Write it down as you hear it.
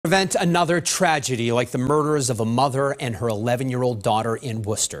Prevent another tragedy like the murders of a mother and her 11-year-old daughter in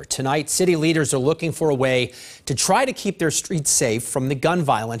Worcester. Tonight, city leaders are looking for a way to try to keep their streets safe from the gun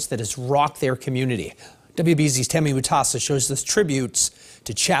violence that has rocked their community. WBZ's Tammy Mutasa shows us tributes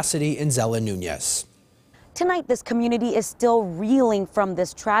to Chastity and Zella Nunez. Tonight, this community is still reeling from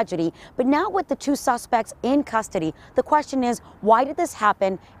this tragedy, but now with the two suspects in custody, the question is, why did this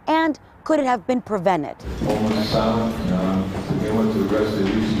happen and could it have been prevented? They went to address the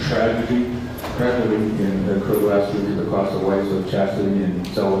recent tragedy that occurred last week at the cost of lives of Chastity and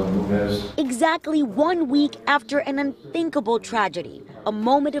Zella Nunez. Exactly 1 week after an unthinkable tragedy, a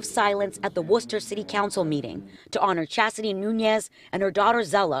moment of silence at the Worcester City Council meeting to honor Chastity Nunez and her daughter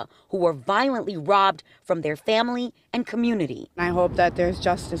Zella, who were violently robbed from their family and community. I hope that there's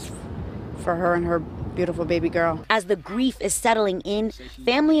justice for her and her beautiful baby girl. As the grief is settling in,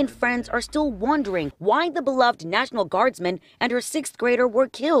 family and friends are still wondering why the beloved National Guardsman and her 6th grader were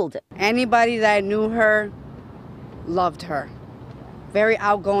killed. Anybody that knew her loved her. Very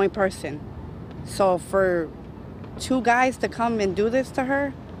outgoing person. So for two guys to come and do this to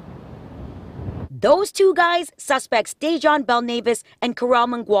her? Those two guys, suspects Dejan Belnavis and Karel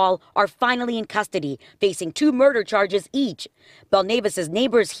Mangual, are finally in custody, facing 2 murder charges each. Belnavis's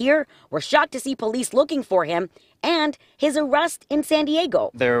neighbors here were shocked to see police looking for him and his arrest in San Diego.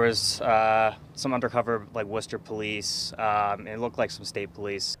 There was some undercover Worcester police, it looked like some state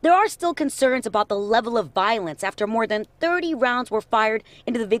police. There are still concerns about the level of violence after more than 30 rounds were fired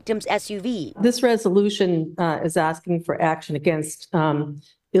into the victim's SUV. This resolution is asking for action against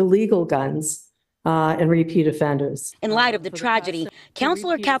illegal guns and repeat offenders. In light of the tragedy,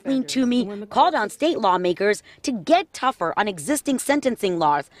 Councilor Kathleen Toomey called on state lawmakers to get tougher on existing sentencing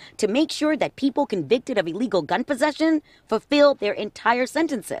laws to make sure that people convicted of illegal gun possession fulfill their entire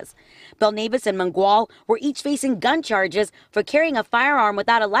sentences. Belnavis and Mangual were each facing gun charges for carrying a firearm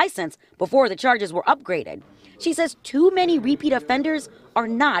without a license before the charges were upgraded. She says too many repeat offenders are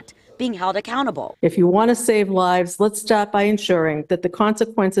not being held accountable. If you want to save lives, let's start by ensuring that the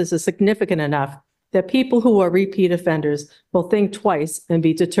consequences are significant enough that people who are repeat offenders will think twice and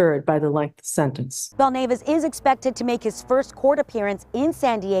be deterred by the length of sentence. Belnavis is expected to make his first court appearance in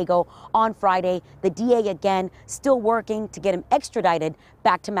San Diego on Friday. The DA again still working to get him extradited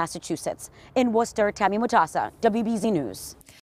back to Massachusetts. In Worcester, Tammy Mutasa, WBZ News.